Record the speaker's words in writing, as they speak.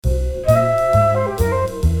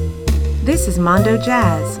This is Mondo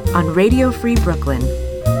Jazz on Radio Free Brooklyn.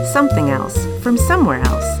 Something else from somewhere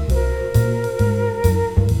else.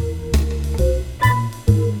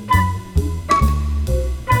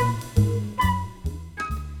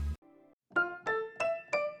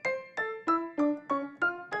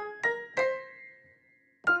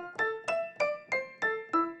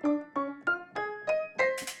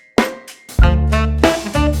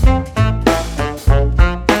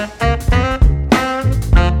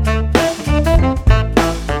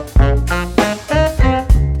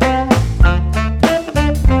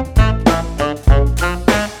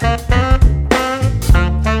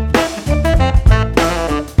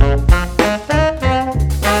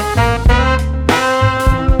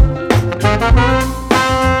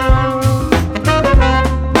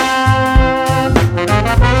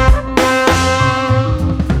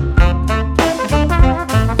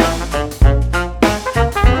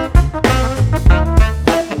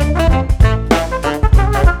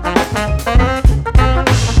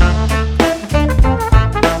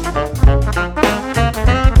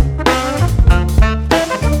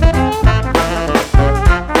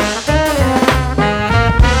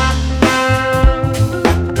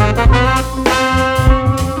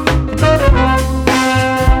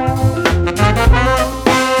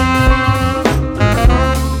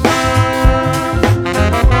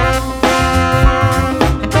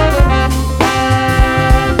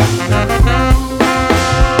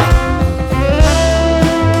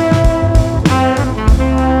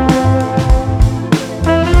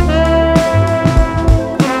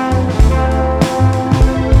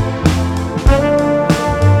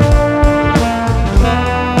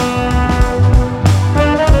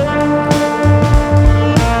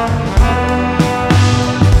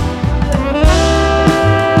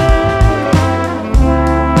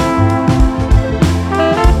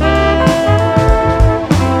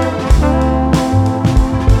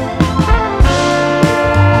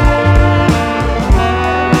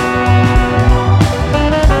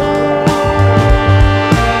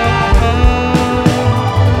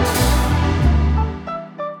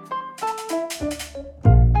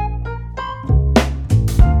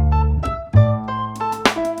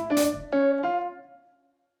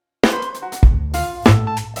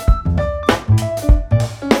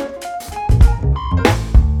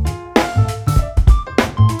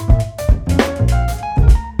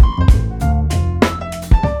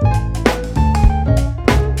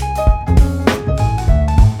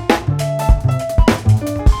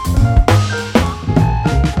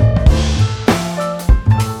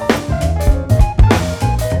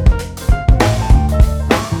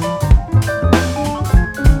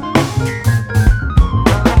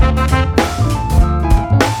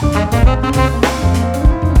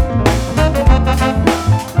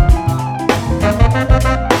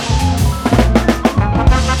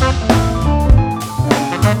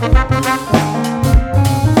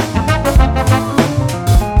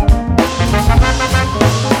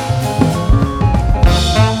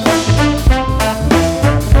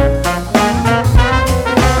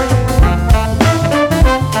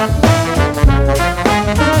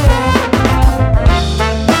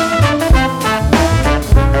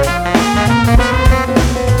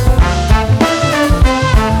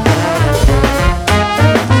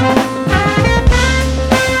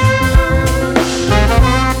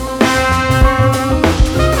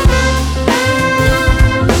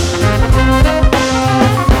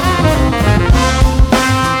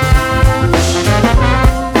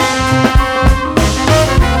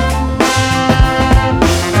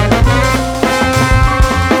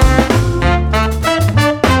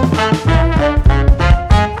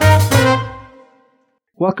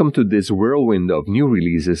 Welcome to this whirlwind of new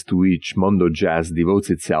releases to which Mondo Jazz devotes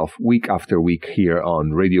itself week after week here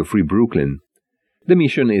on Radio Free Brooklyn. The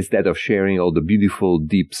mission is that of sharing all the beautiful,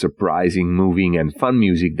 deep, surprising, moving and fun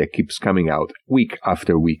music that keeps coming out week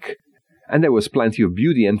after week. And there was plenty of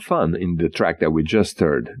beauty and fun in the track that we just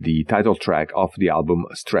heard, the title track of the album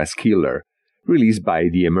Stress Killer, released by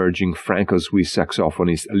the emerging Franco-Swiss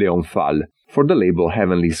saxophonist Léon Phal for the label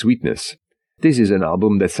Heavenly Sweetness. This is an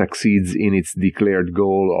album that succeeds in its declared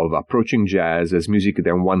goal of approaching jazz as music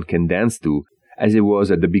that one can dance to, as it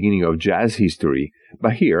was at the beginning of jazz history,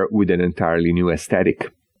 but here with an entirely new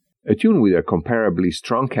aesthetic. A tune with a comparably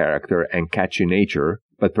strong character and catchy nature,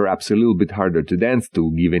 but perhaps a little bit harder to dance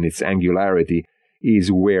to given its angularity,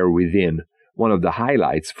 is Where Within, one of the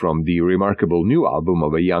highlights from the remarkable new album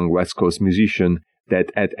of a young West Coast musician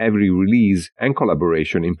that at every release and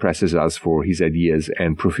collaboration impresses us for his ideas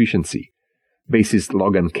and proficiency. Bassist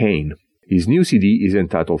Logan Kane. His new CD is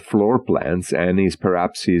entitled Floor Plans and is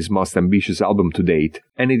perhaps his most ambitious album to date,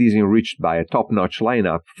 and it is enriched by a top-notch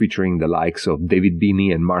lineup featuring the likes of David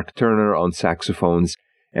Binney and Mark Turner on saxophones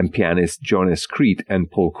and pianists Jonas Crete and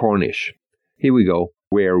Paul Cornish. Here we go,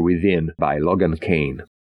 We're Within by Logan Kane.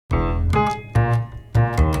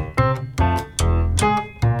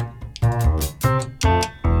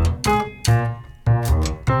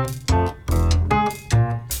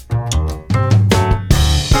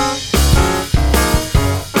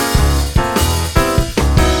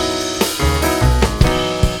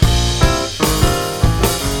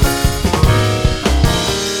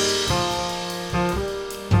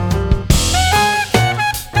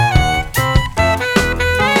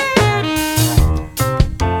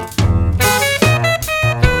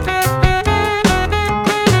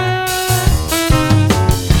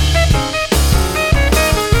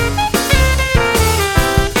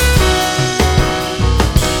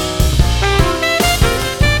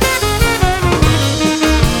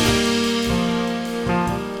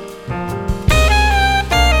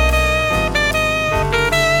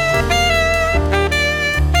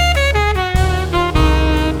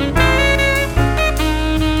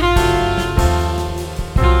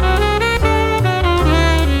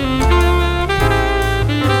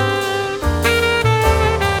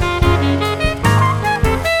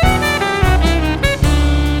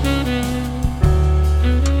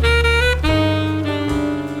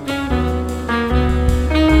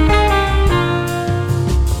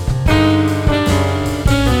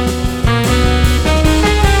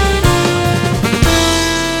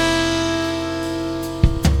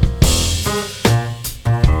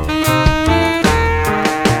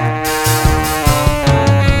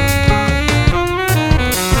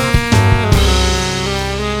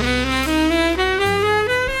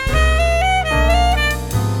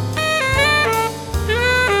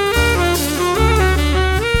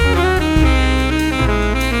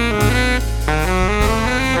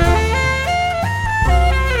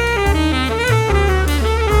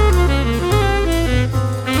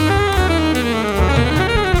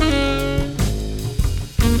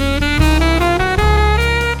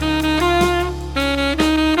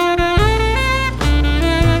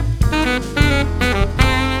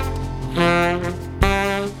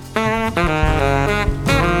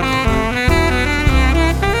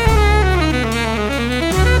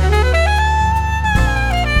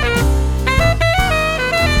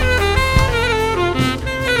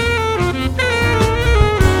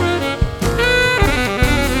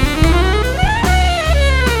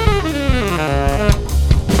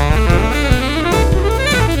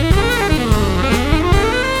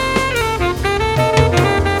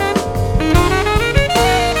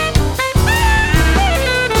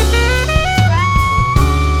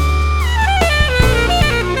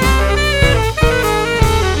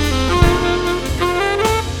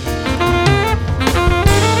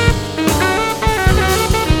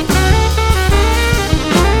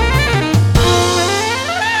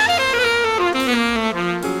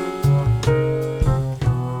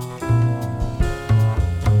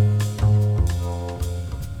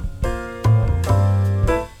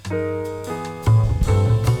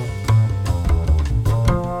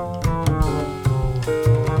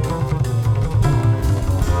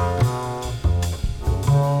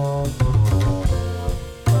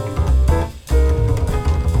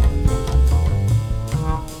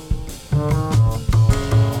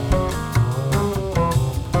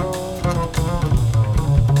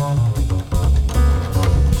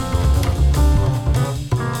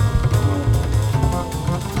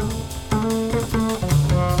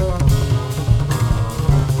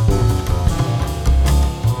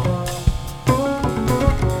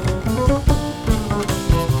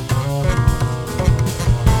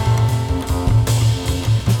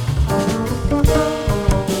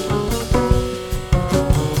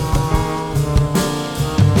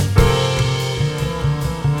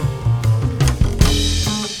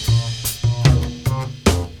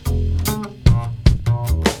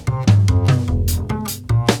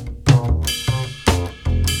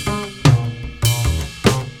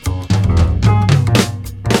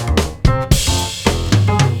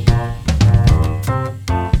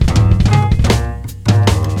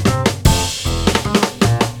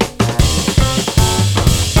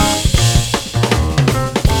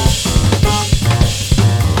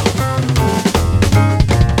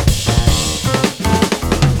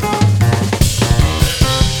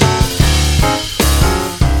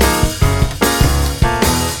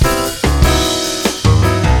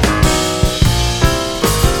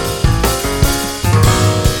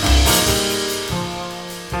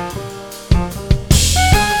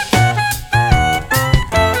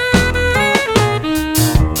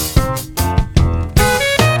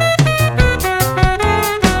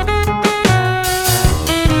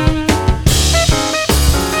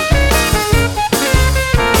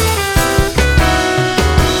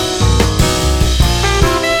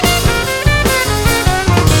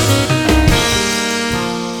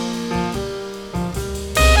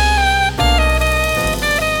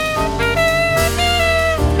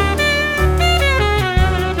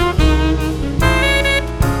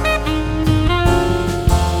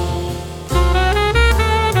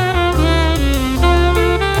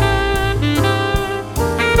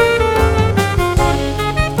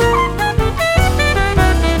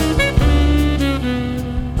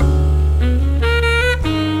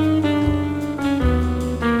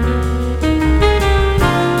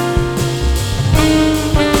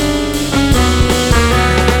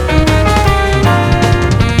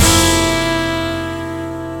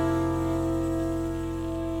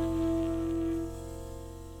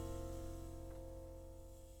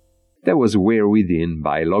 That was Where Within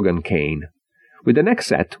by Logan Kane. With the next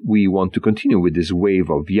set, we want to continue with this wave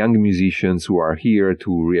of young musicians who are here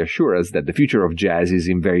to reassure us that the future of jazz is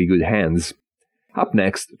in very good hands. Up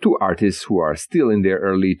next, two artists who are still in their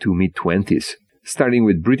early to mid-20s, starting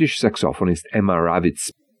with British saxophonist Emma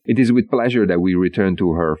Ravitz. It is with pleasure that we return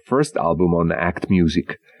to her first album on Act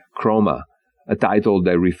Music, Chroma, a title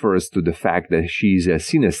that refers to the fact that she is a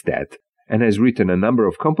synesthete and has written a number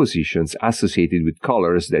of compositions associated with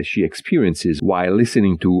colors that she experiences while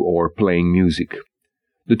listening to or playing music.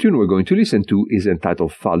 The tune we're going to listen to is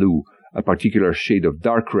entitled Phal, a particular shade of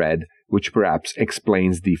dark red, which perhaps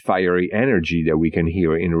explains the fiery energy that we can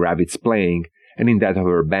hear in Ravitz's playing and in that of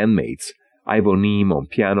her bandmates, Ivo Neem on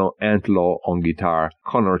piano, Ant Law on guitar,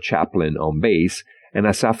 Connor Chaplin on bass, and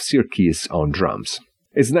Asaf Sirkis on drums.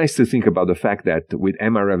 It's nice to think about the fact that with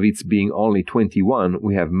Emma Ravitz being only 21,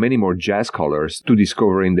 we have many more jazz colors to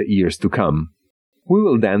discover in the years to come. We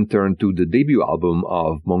will then turn to the debut album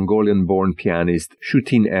of Mongolian-born pianist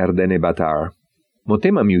Shuteen Erdenebaatar.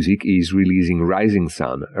 Motema Music is releasing Rising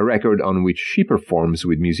Sun, a record on which she performs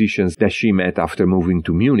with musicians that she met after moving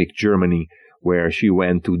to Munich, Germany, where she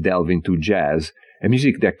went to delve into jazz, a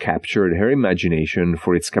music that captured her imagination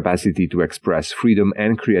for its capacity to express freedom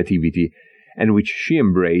and creativity, and which she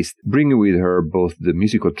embraced, bringing with her both the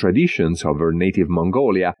musical traditions of her native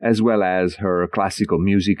Mongolia as well as her classical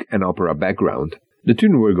music and opera background. The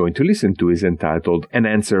tune we're going to listen to is entitled An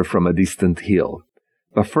Answer from a Distant Hill.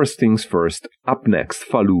 But first things first, up next,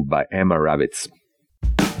 Phal by Emma Ravitz.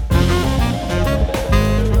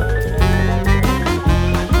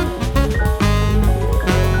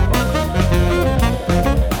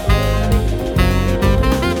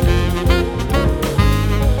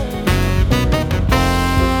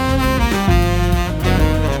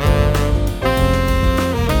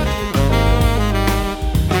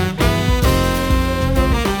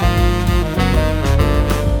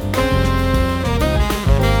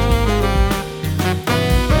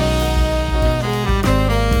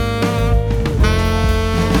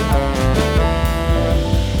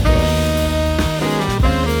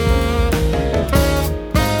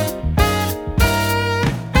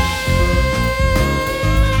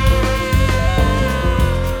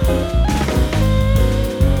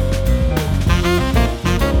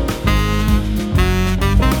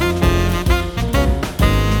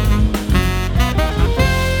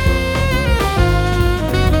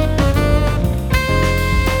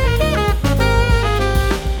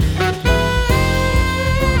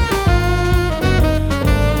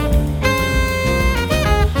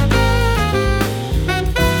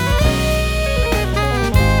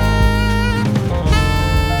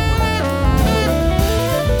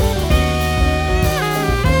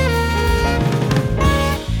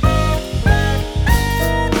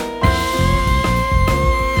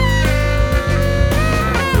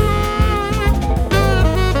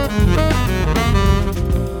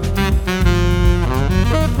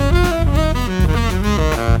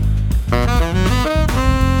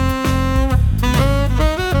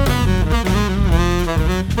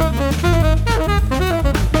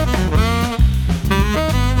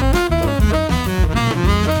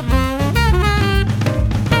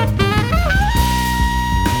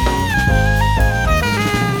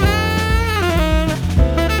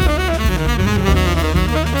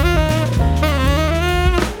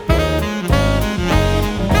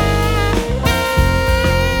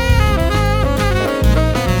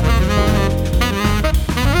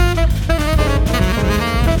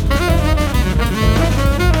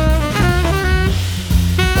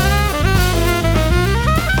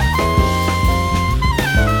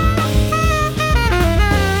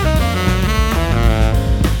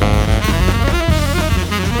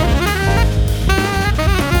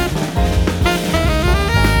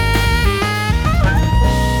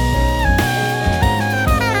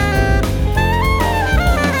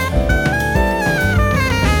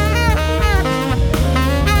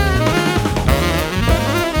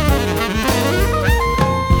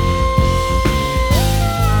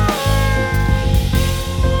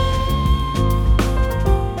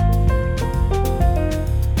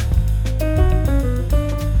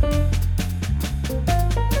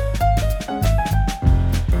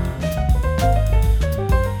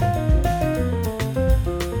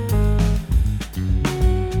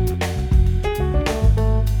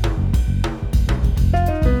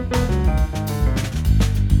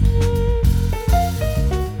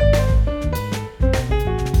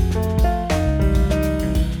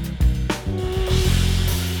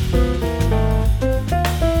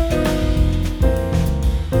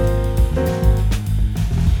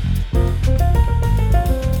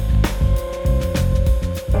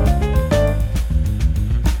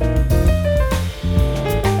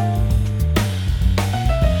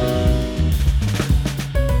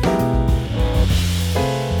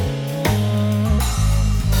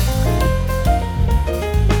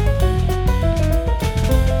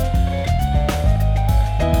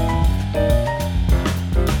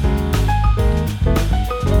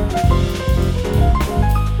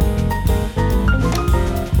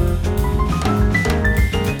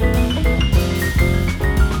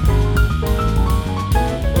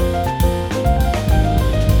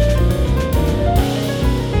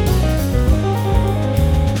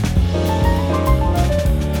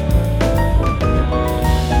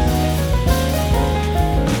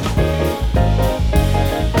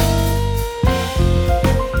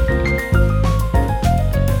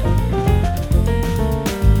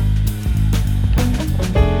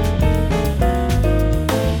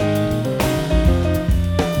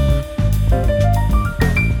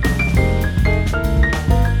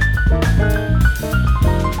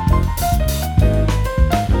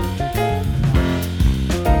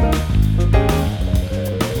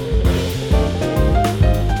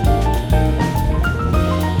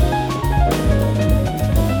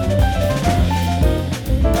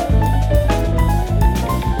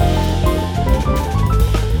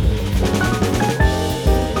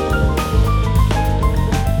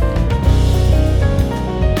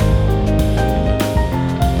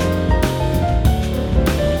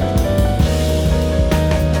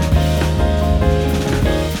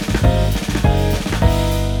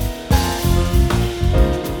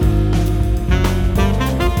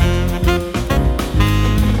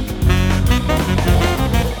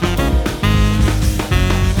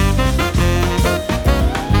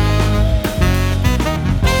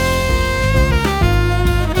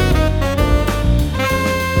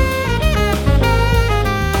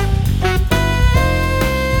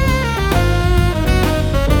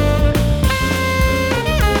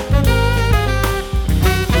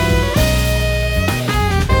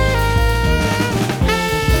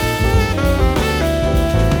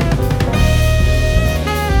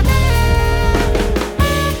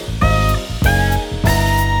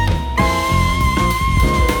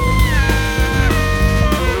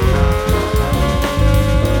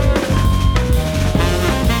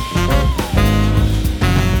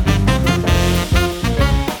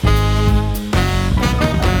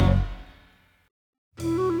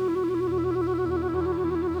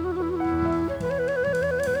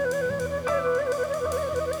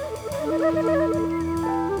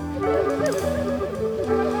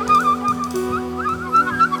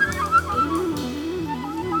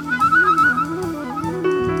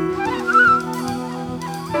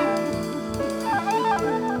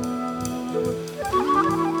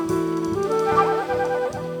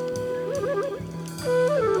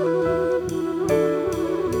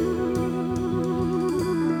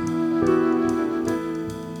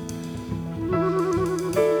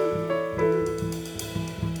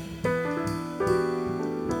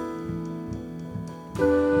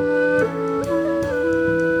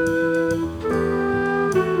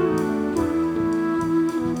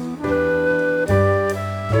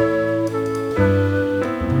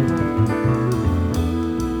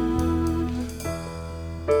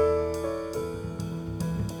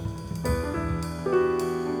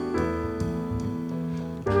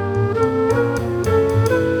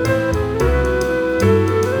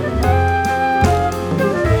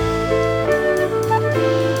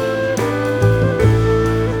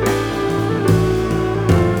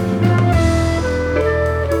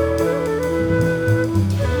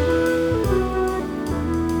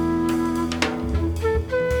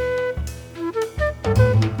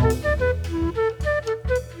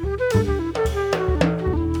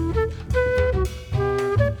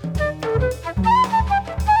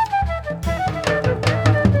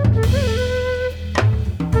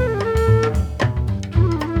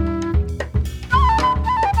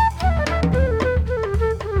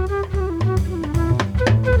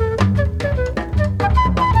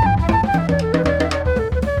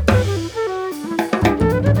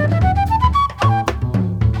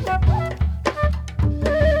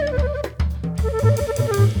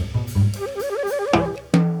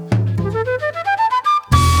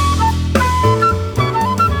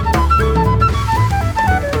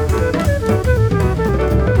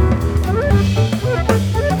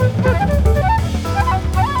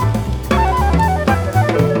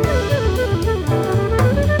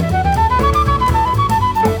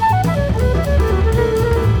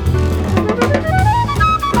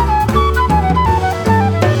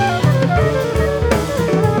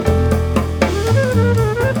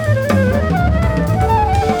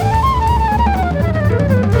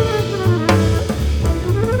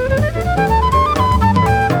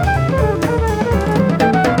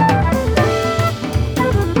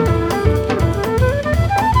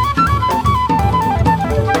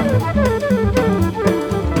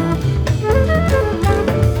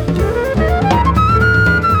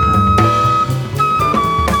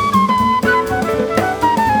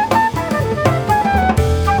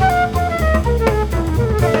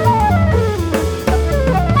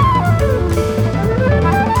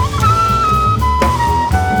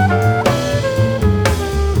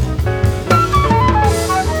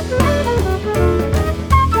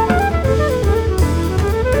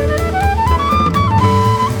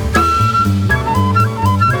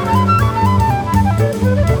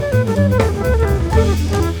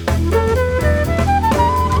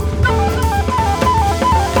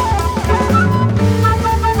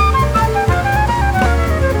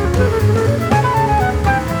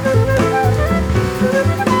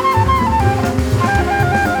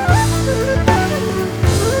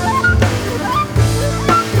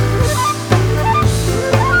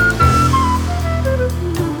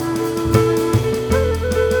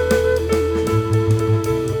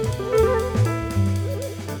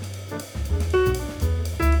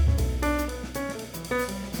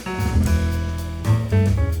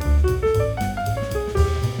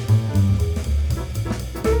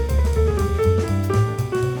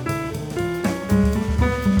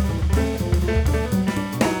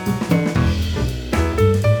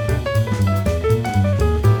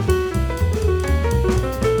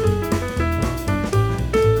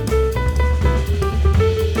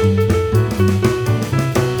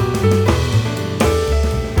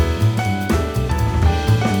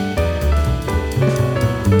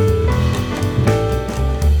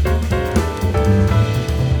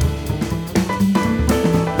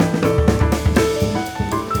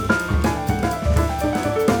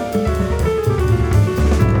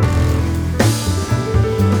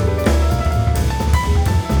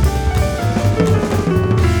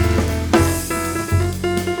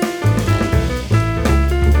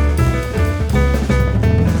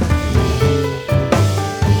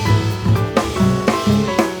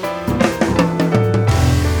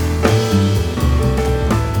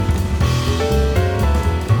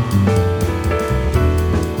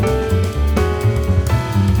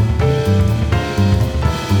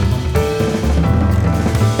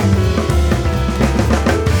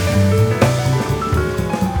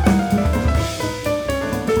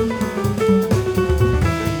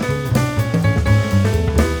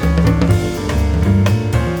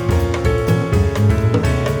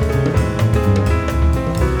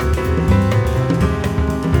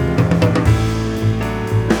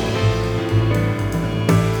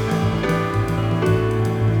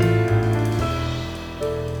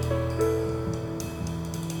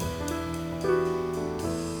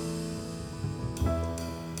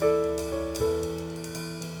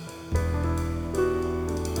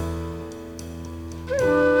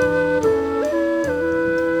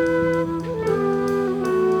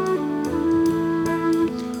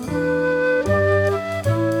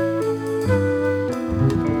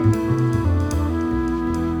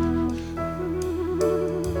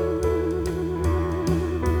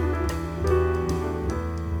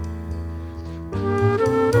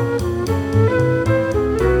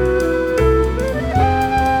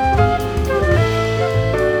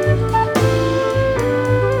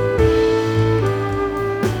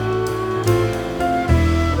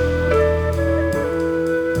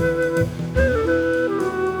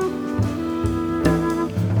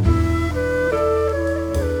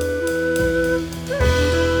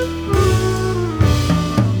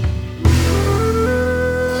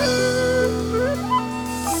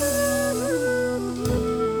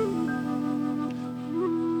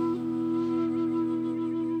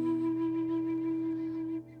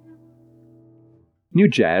 New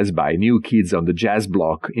jazz by new kids on the jazz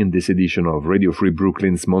block in this edition of Radio Free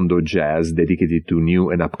Brooklyn's Mondo Jazz, dedicated to new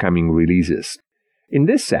and upcoming releases. In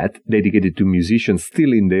this set, dedicated to musicians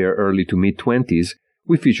still in their early to mid-20s,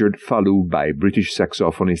 we featured Phal by British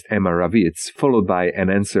saxophonist Emma Ravitz, followed by An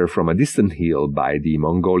Answer from a Distant Hill by the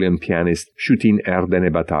Mongolian pianist Shuteen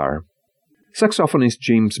Erdenebaatar. Saxophonist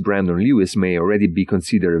James Brandon Lewis may already be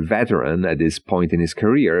considered a veteran at this point in his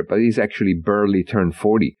career, but he's actually barely turned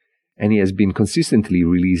 40, and he has been consistently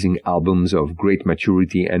releasing albums of great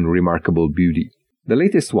maturity and remarkable beauty. The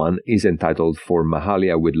latest one is entitled For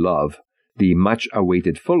Mahalia with Love, the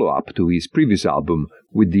much-awaited follow-up to his previous album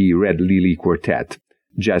with the Red Lily Quartet,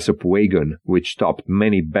 Jessup Wagon, which topped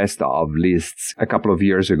many best-of lists a couple of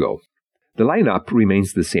years ago. The lineup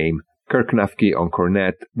remains the same: Kirk Nufke on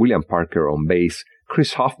cornet, William Parker on bass,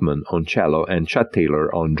 Chris Hoffman on cello, and Chad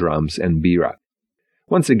Taylor on drums and bira.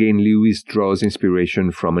 Once again, Lewis draws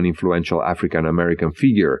inspiration from an influential African-American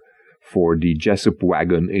figure. For the Jessup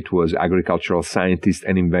Wagon, it was agricultural scientist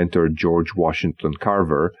and inventor George Washington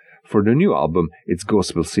Carver. For the new album, it's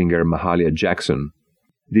gospel singer Mahalia Jackson.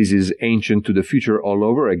 This is ancient to the future all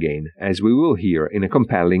over again, as we will hear in a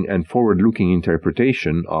compelling and forward-looking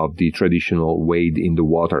interpretation of the traditional Wade in the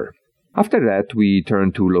Water. After that, we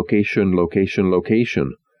turn to Location, Location,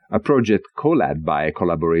 Location, a project co-led by a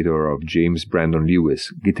collaborator of James Brandon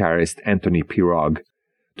Lewis, guitarist Anthony Pirog,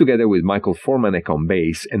 together with Michael Formanek on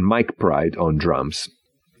bass and Mike Pride on drums.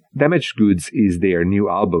 Damaged Goods is their new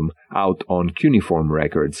album, out on Cuneiform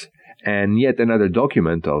Records, and yet another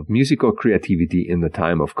document of musical creativity in the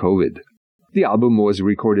time of COVID. The album was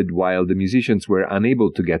recorded while the musicians were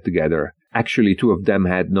unable to get together. Actually, two of them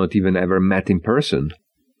had not even ever met in person.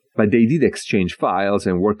 But they did exchange files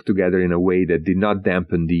and work together in a way that did not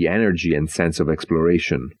dampen the energy and sense of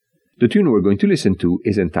exploration. The tune we're going to listen to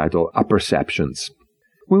is entitled Apperceptions.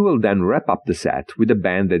 We will then wrap up the set with a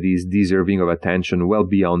band that is deserving of attention well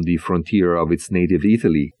beyond the frontier of its native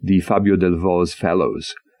Italy, the Fabio Delvau's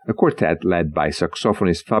Fellows, a quartet led by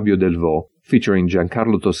saxophonist Fabio Delvaux, featuring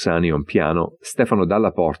Giancarlo Tossani on piano, Stefano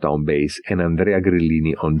Dalla Porta on bass, and Andrea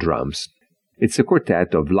Grillini on drums. It's a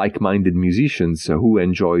quartet of like-minded musicians who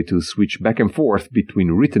enjoy to switch back and forth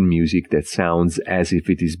between written music that sounds as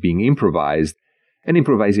if it is being improvised and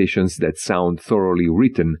improvisations that sound thoroughly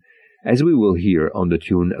written, as we will hear on the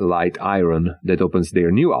tune Light Iron that opens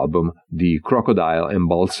their new album, The Crocodile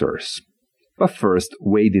Embalsers. But first,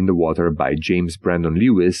 Wade in the Water by James Brandon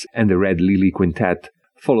Lewis and the Red Lily Quintet,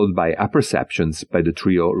 followed by Apperceptions by the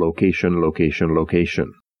trio Location, Location,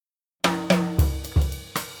 Location.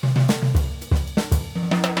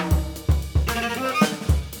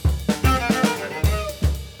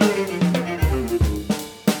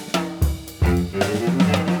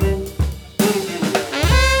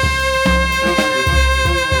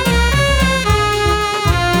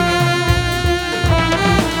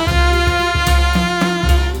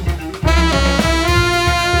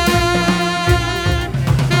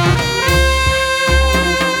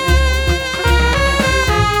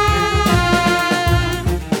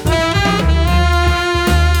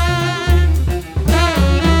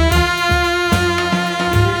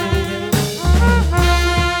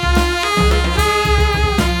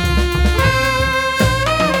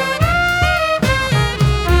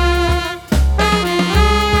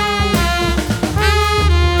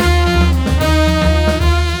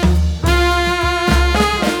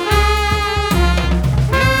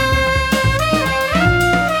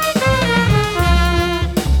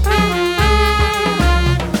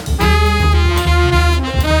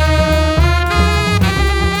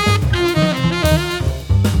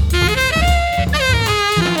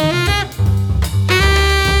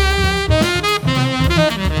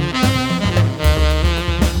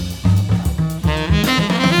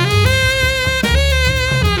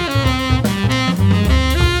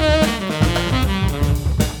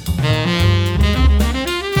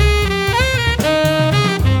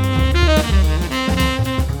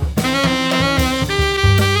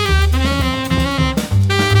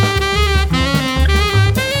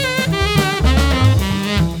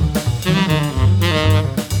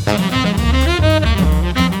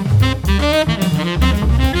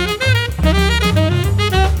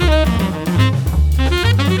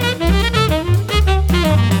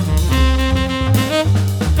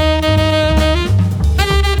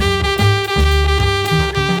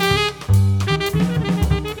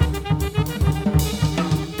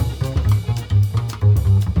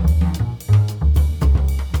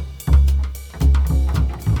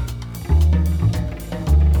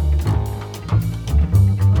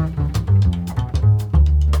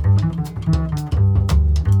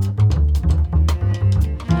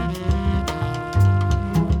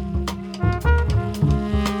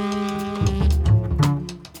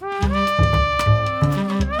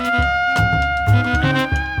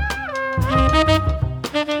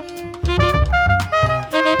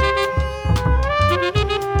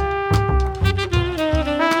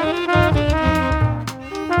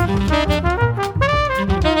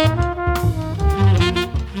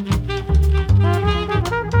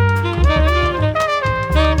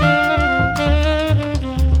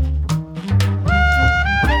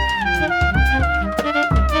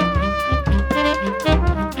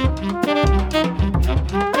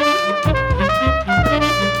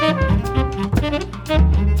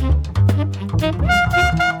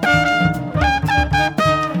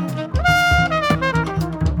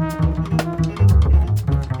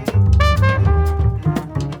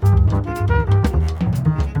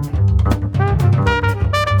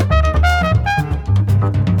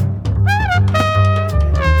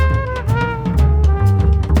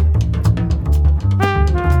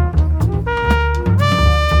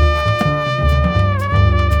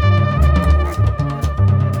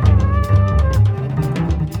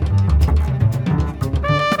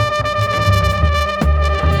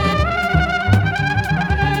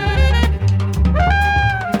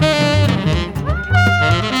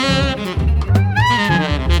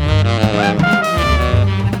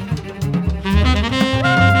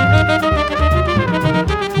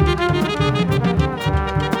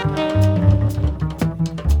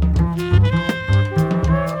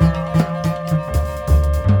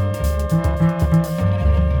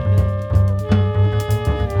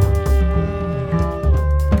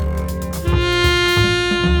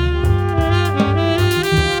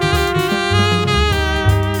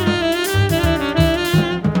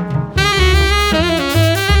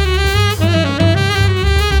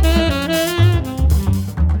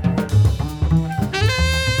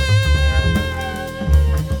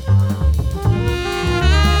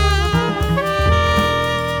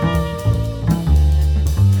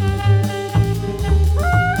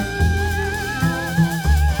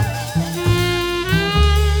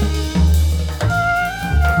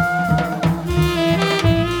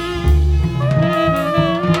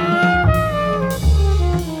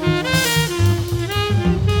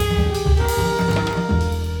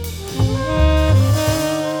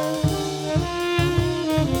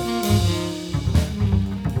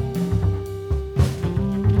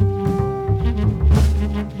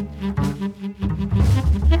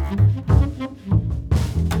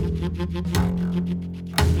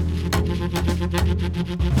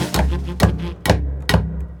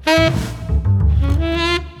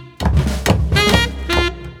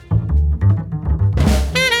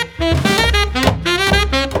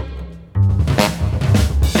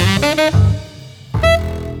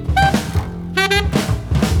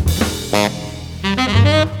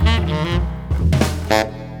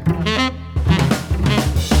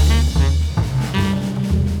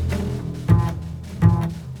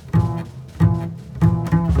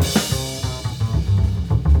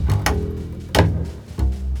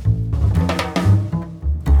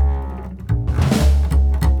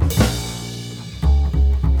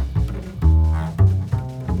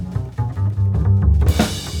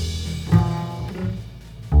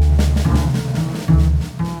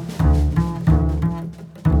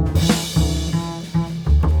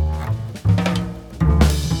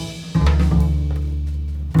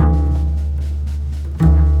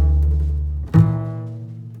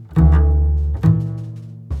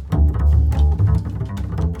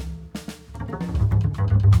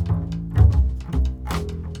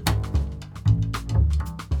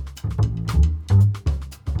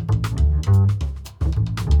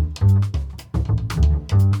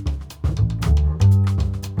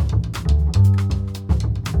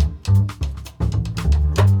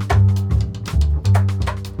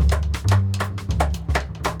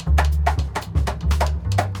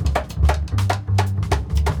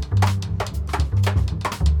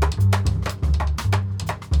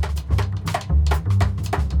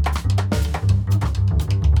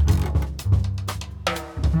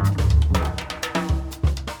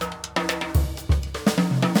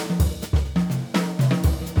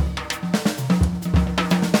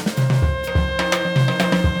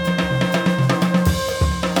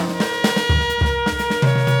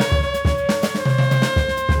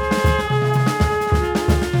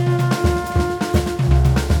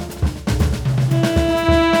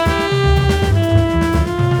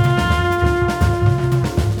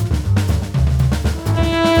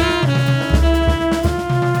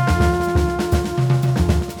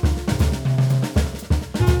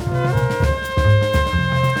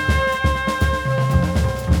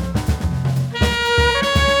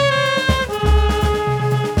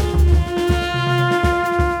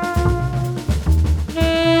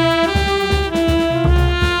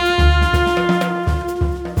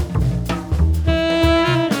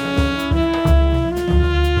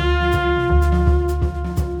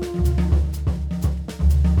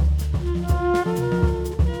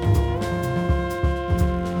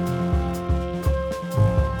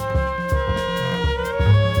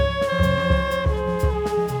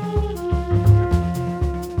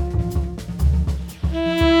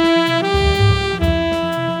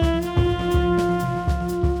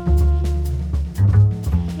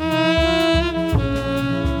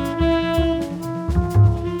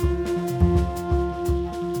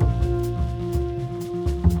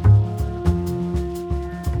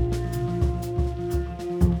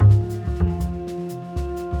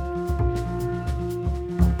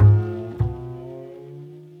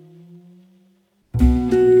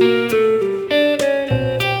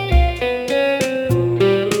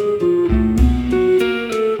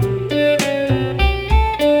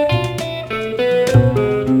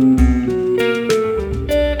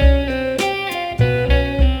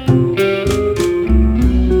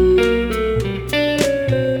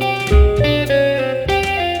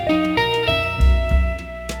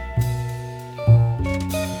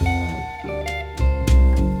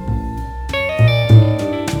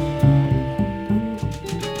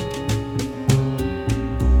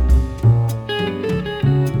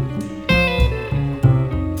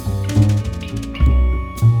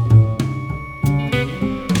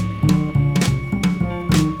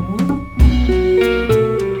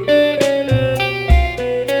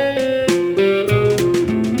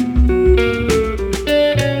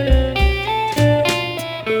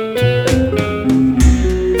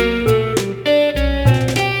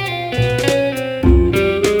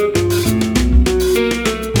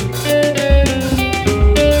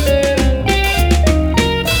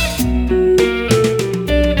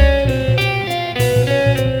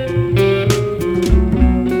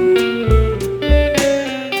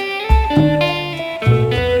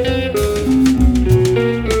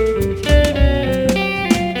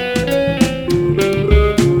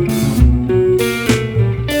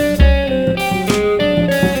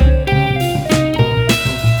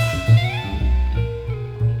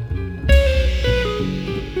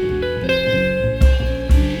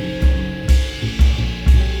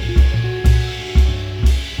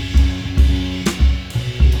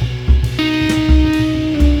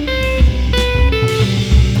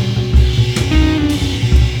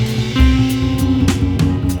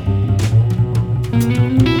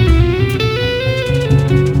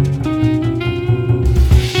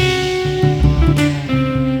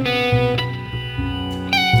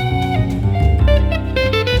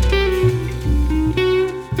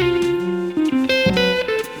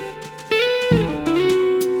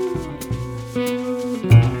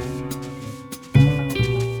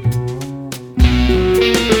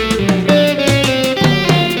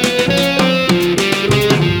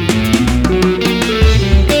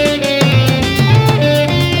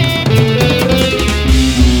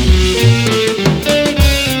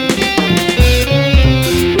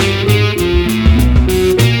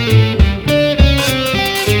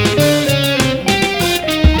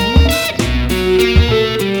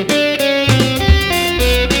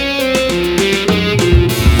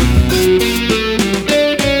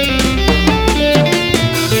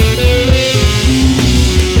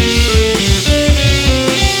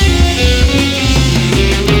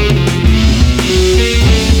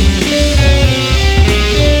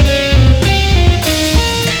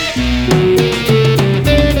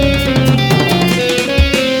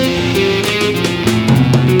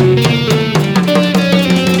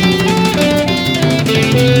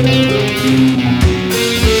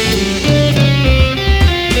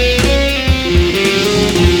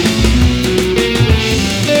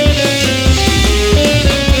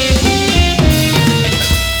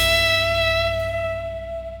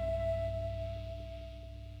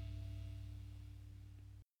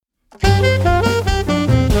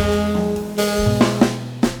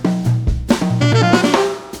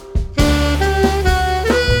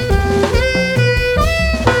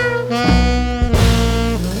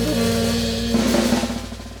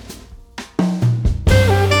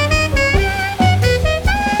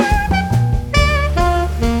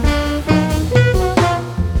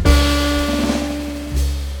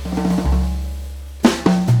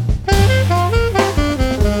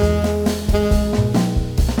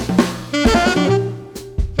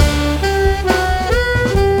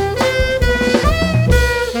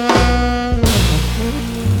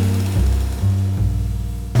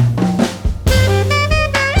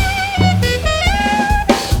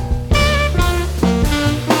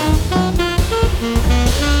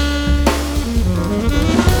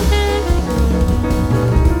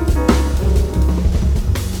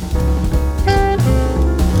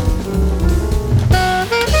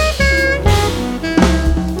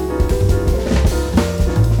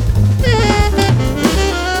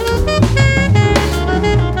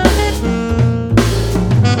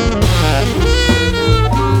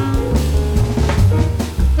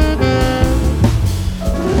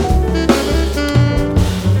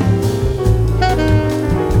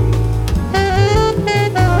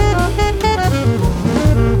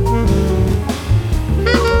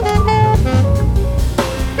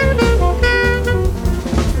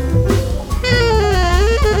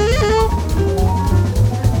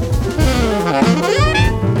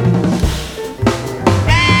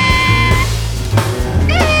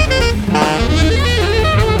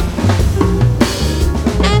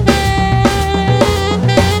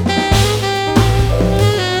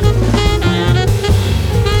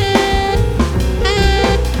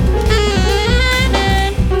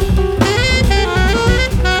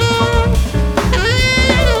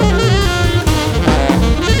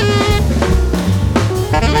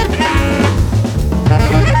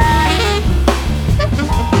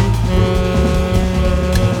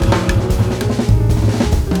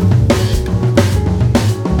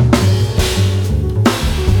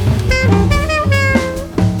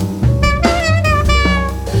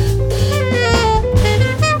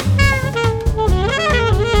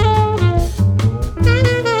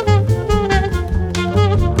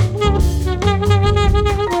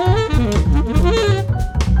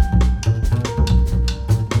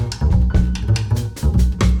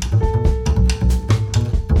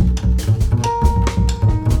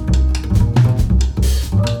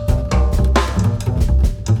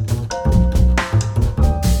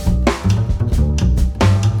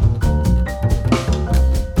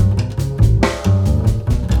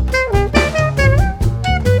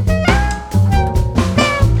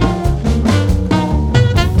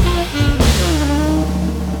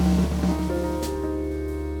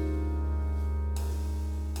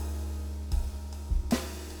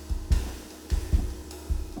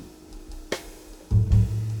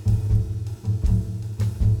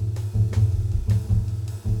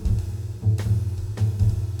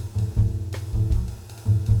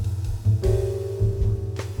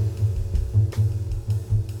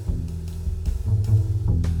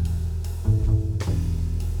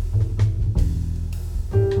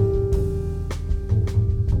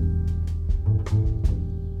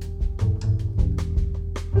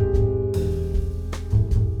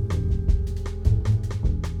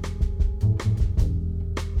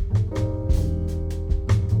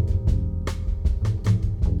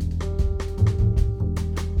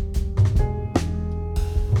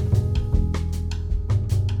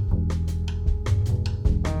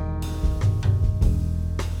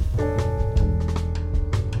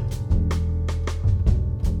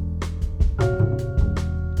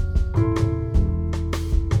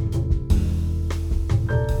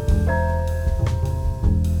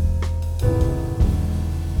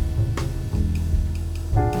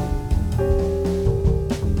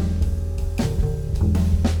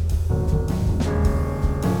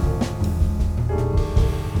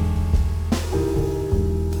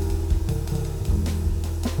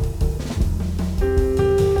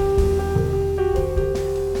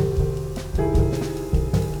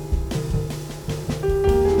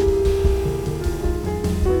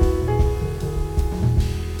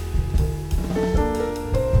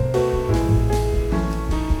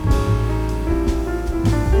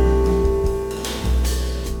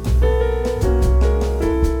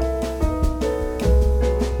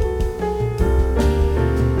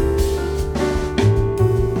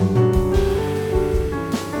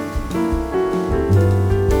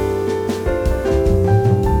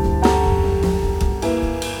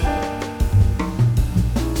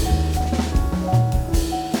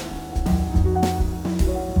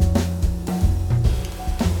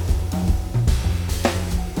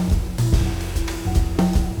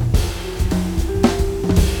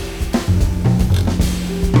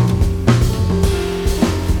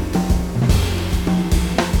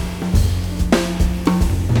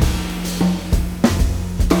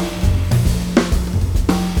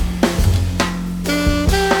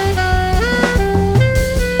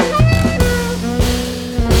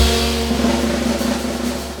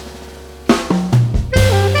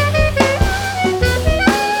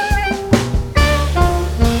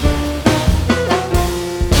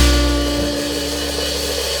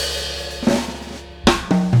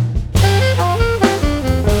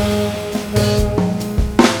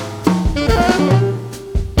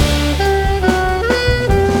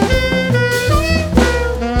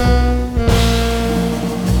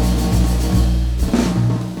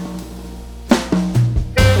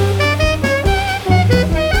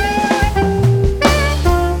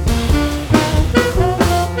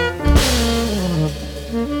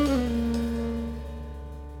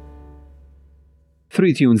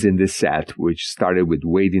 Three tunes in this set, which started with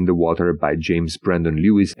Wade in the Water by James Brandon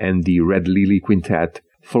Lewis and the Red Lily Quintet,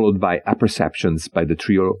 followed by Apperceptions by the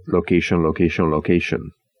trio Location, Location, Location.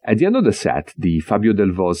 At the end of the set, the Fabio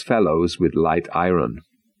Delvaux Fellows with Light Iron.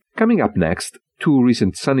 Coming up next, two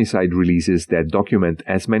recent Sunnyside releases that document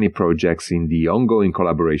as many projects in the ongoing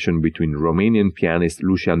collaboration between Romanian pianist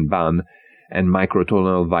Lucian Ban and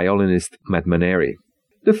microtonal violinist Matt Maneri.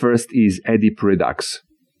 The first is Oedip Redux,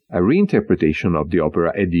 a reinterpretation of the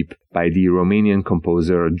opera Oedip by the Romanian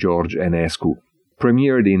composer George Enescu.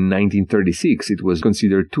 Premiered in 1936, it was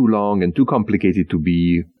considered too long and too complicated to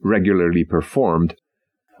be regularly performed,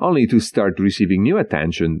 only to start receiving new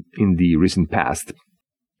attention in the recent past.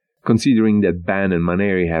 Considering that Ban and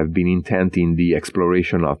Maneri have been intent in the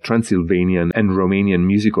exploration of Transylvanian and Romanian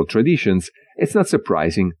musical traditions, it's not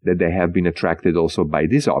surprising that they have been attracted also by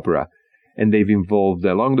this opera, and they've involved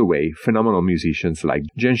along the way phenomenal musicians like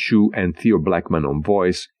Jen Shu and Theo Blackman on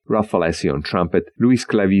voice, Ralph Alessi on trumpet, Luis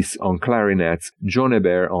Clavis on clarinets, John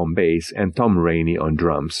Hebert on bass, and Tom Rainey on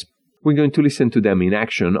drums. We're going to listen to them in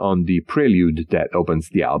action on the prelude that opens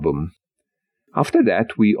the album. After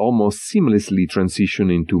that, we almost seamlessly transition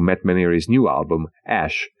into Matt Maneri's new album,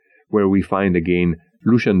 Ash, where we find again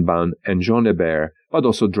Lucian Ban and John Hebert, but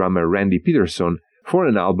also drummer Randy Peterson, for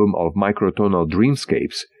an album of microtonal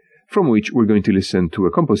dreamscapes, from which we're going to listen to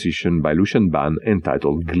a composition by Lucian Ban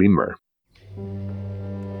entitled Glimmer.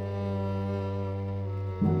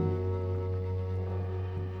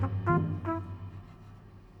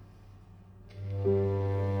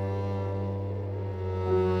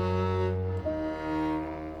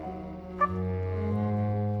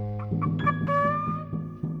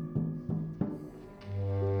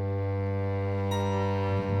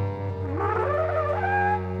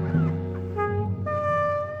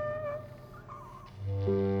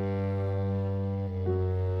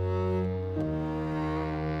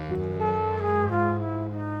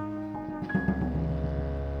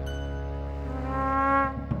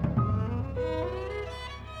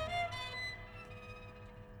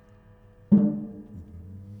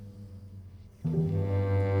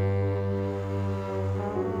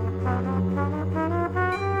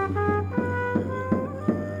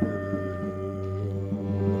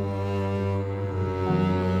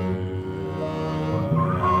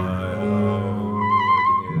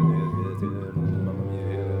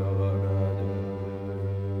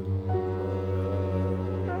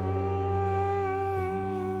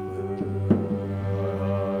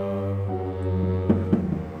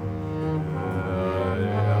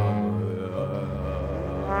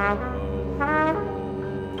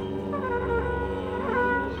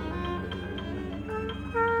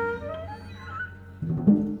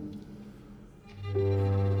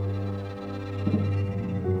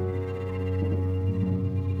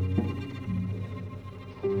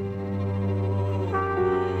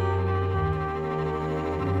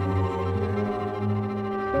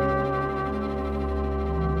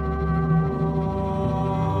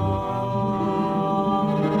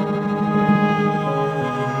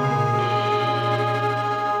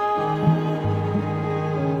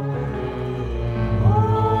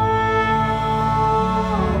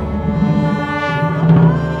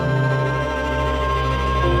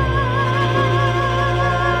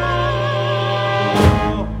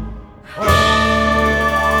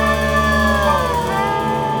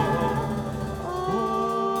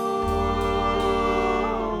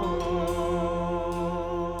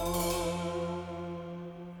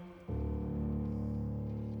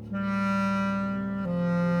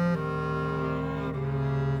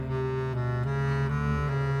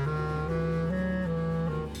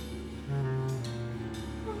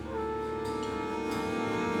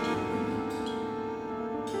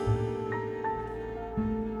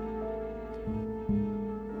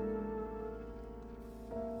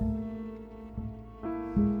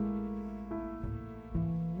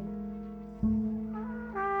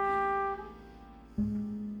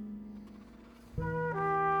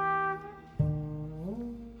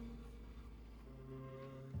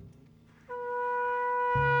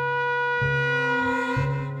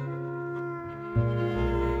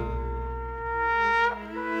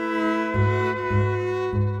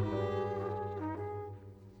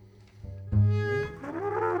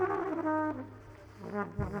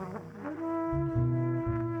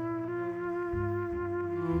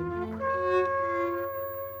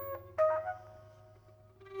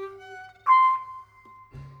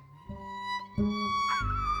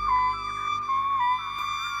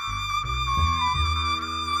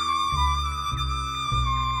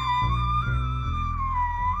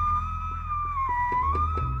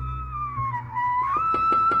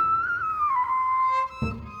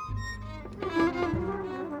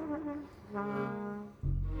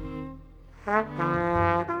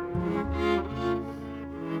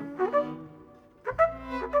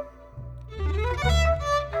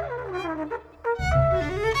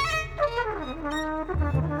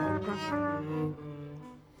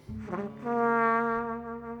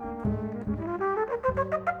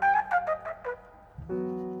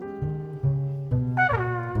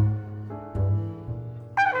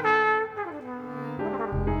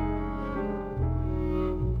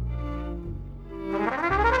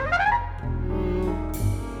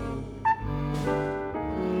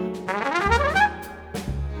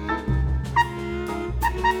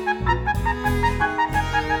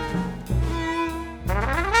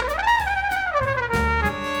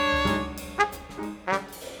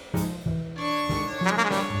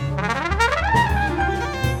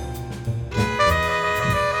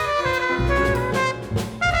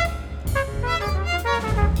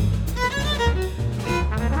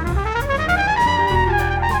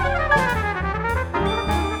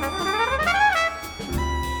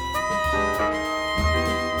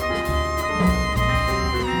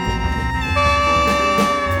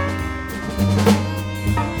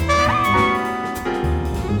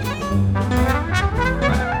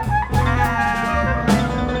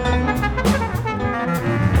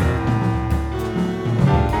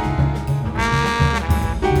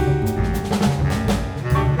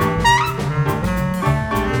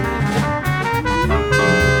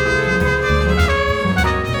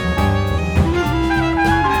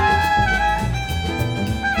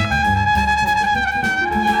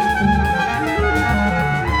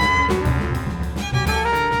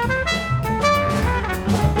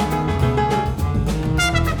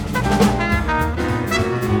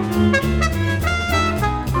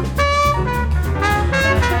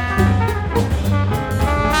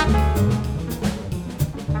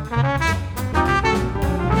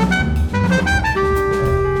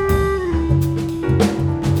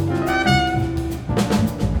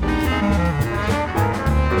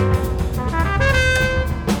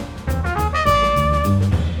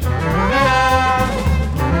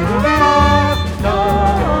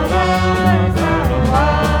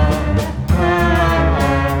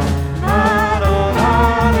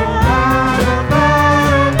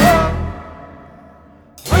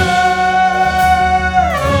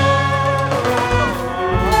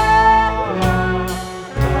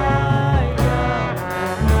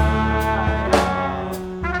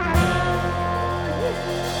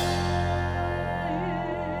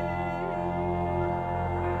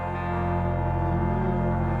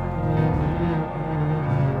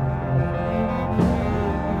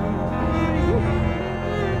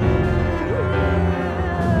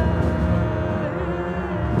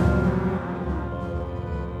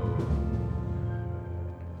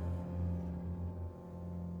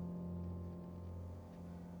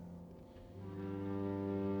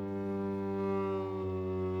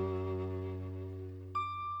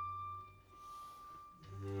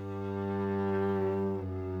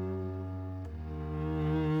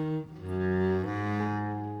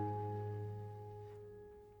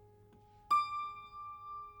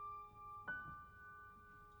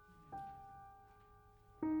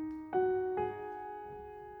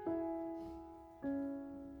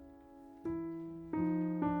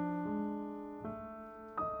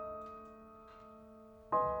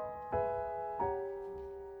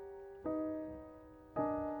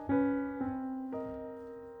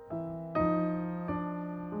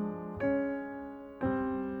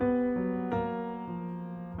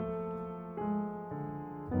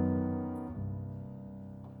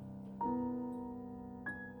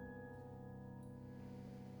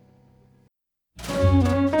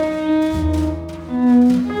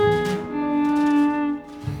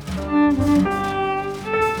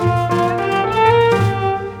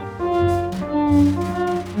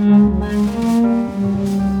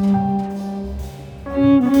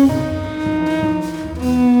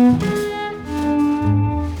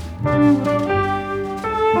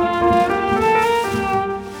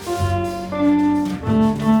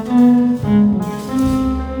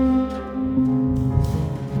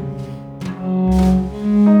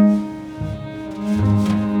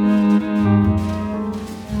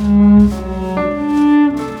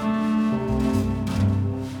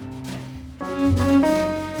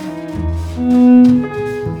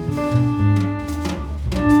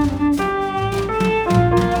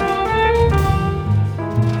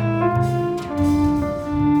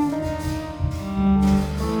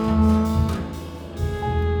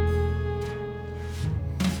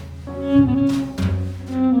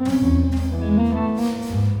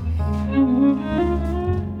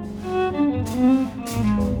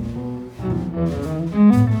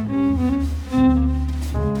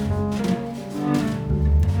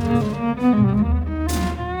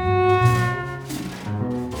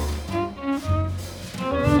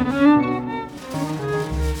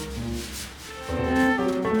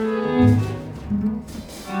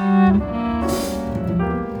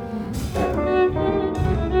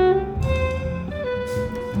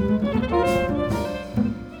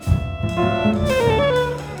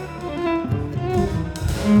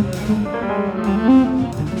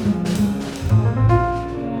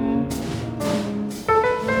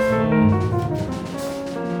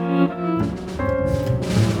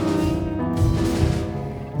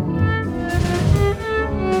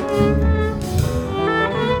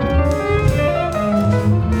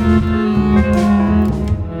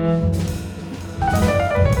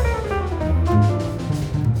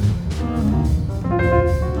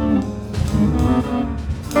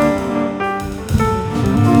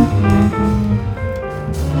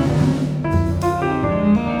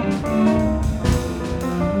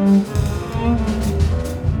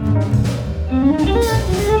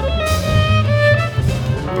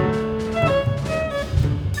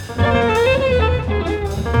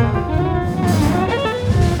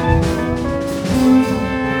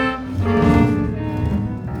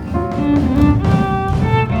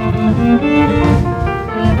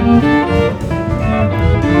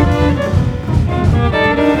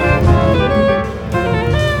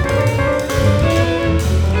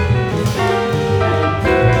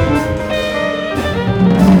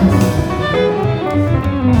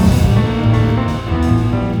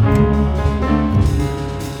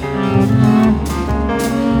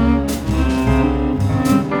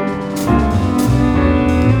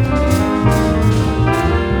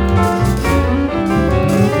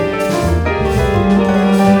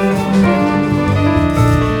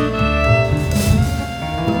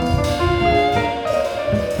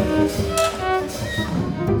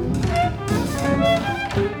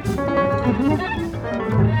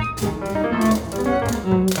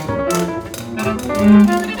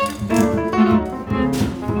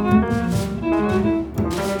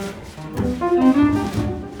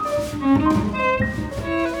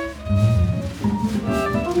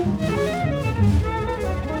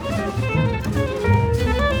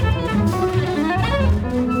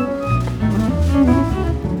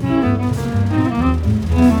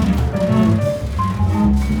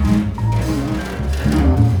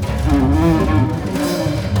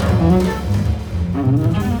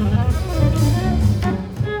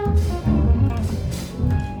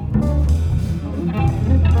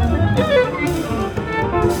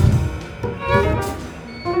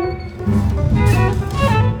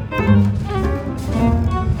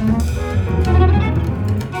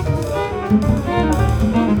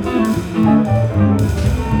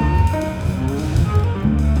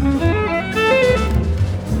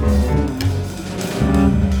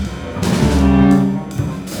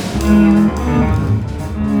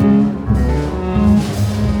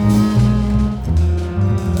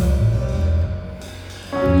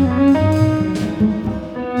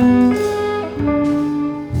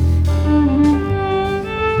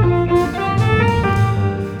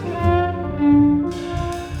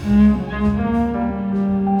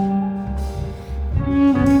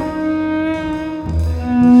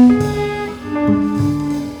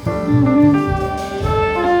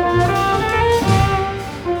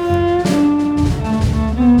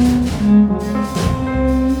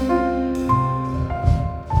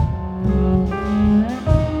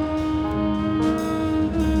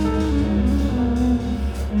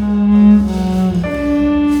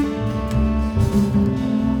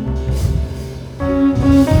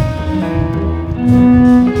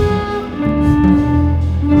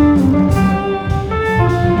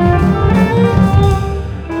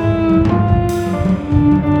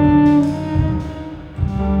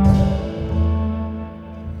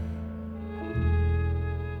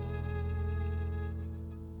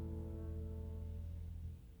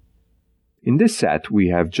 In this set, we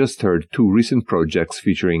have just heard two recent projects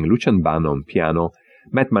featuring Lucian Ban on piano,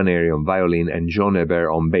 Matt Maneri on violin, and John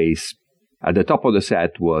Hebert on bass. At the top of the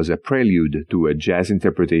set was a prelude to a jazz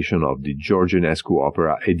interpretation of the Georgianescu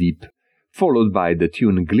opera Oedipe, followed by the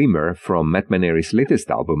tune Glimmer from Matt Maneri's latest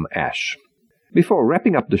album, Ash. Before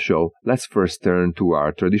wrapping up the show, let's first turn to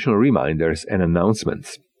our traditional reminders and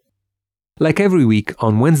announcements. Like every week,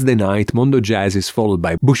 on Wednesday night, Mondo Jazz is followed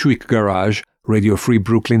by Bushwick Garage, Radio Free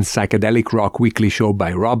Brooklyn's psychedelic rock weekly show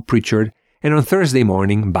by Rob Pritchard, and on Thursday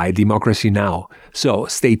morning by Democracy Now!, so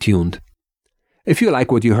stay tuned. If you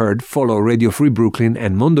like what you heard, follow Radio Free Brooklyn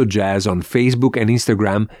and Mondo Jazz on Facebook and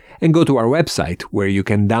Instagram, and go to our website where you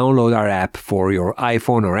can download our app for your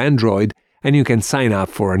iPhone or Android, and you can sign up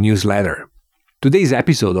for our newsletter. Today's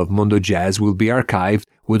episode of Mondo Jazz will be archived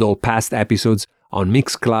with all past episodes on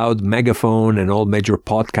Mixcloud, Megaphone, and all major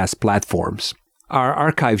podcast platforms. Our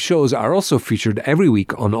archive shows are also featured every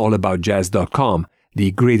week on allaboutjazz.com,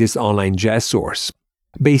 the greatest online jazz source.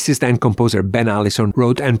 Bassist and composer Ben Allison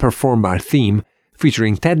wrote and performed our theme,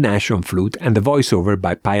 featuring Ted Nash on flute and the voiceover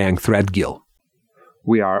by Payang Threadgill.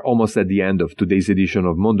 We are almost at the end of today's edition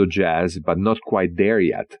of Mondo Jazz, but not quite there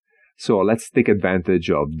yet. So let's take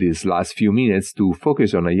advantage of these last few minutes to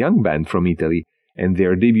focus on a young band from Italy and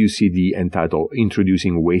their debut CD entitled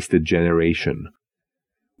Introducing Wasted Generation.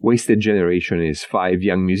 Wasted Generation is 5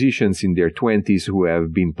 young musicians in their 20s who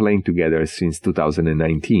have been playing together since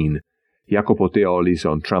 2019. Jacopo Teolis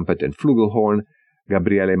on trumpet and flugelhorn,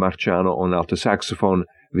 Gabriele Marciano on alto saxophone,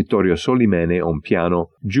 Vittorio Solimene on piano,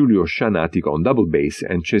 Giulio Scianatic on double bass,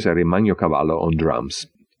 and Cesare Magnocavallo on drums.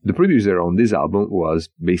 The producer on this album was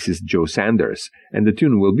bassist Joe Sanders, and the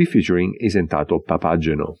tune we'll be featuring is entitled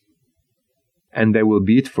Papageno. And that will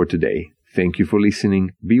be it for today. Thank you for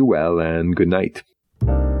listening, be well, and good night.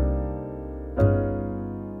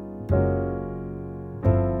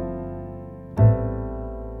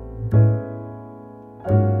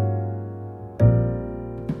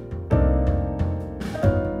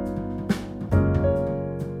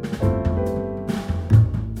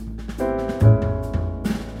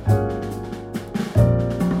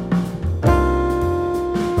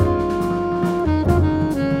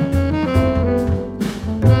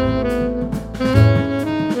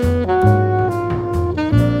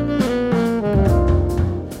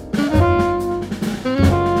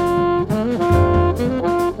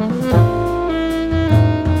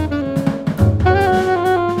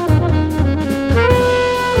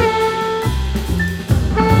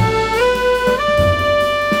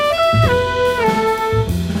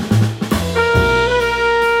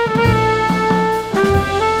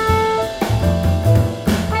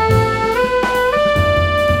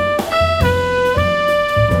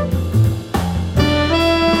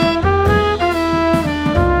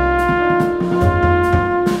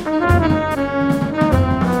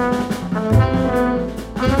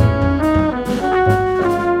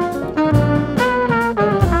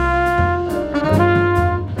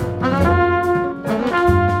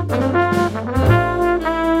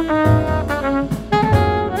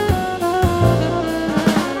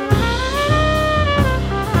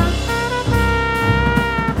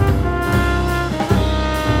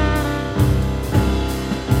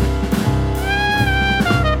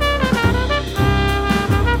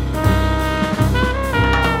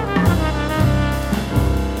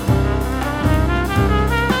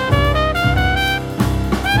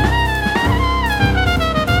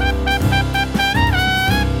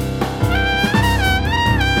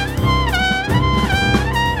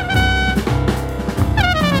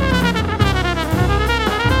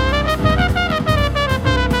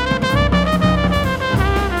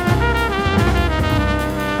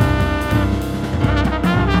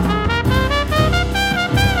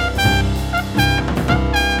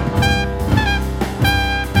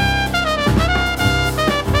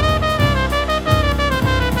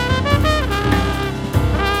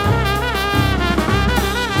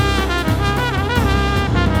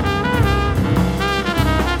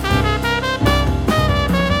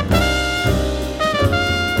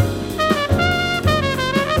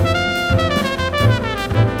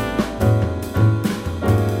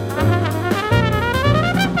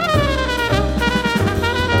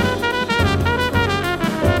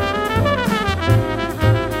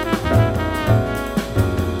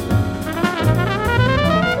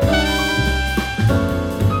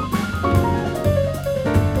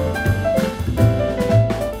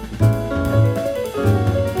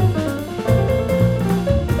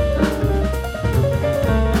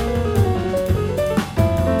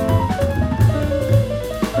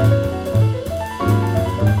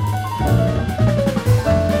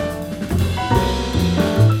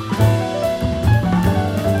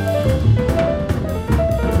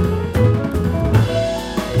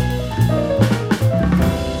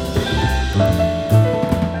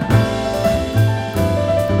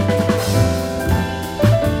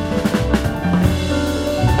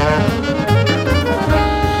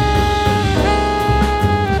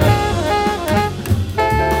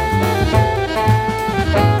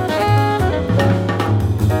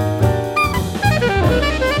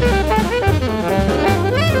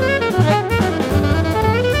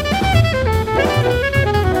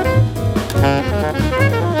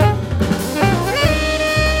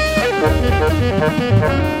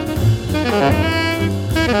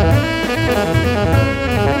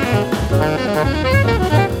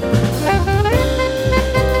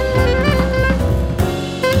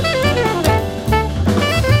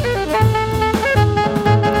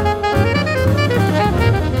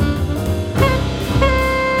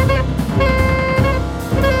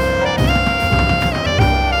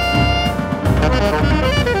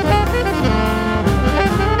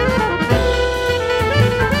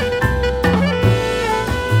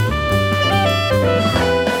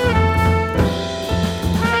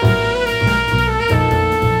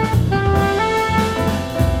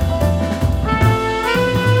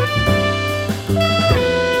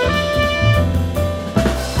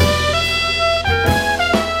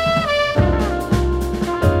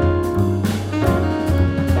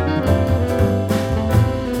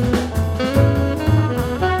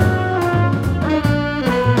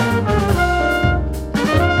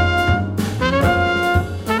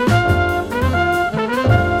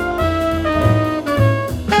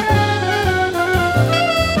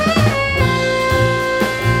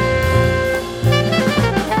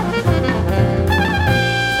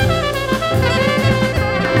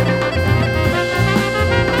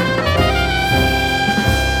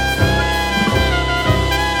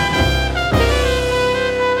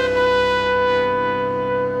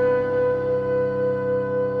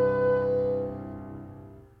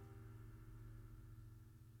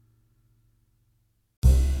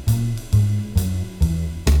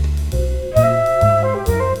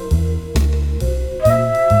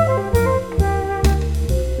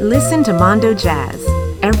 Listen to Mondo Jazz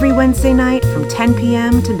every Wednesday night from 10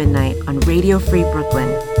 p.m. to midnight on Radio Free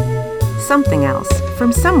Brooklyn. Something else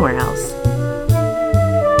from somewhere else.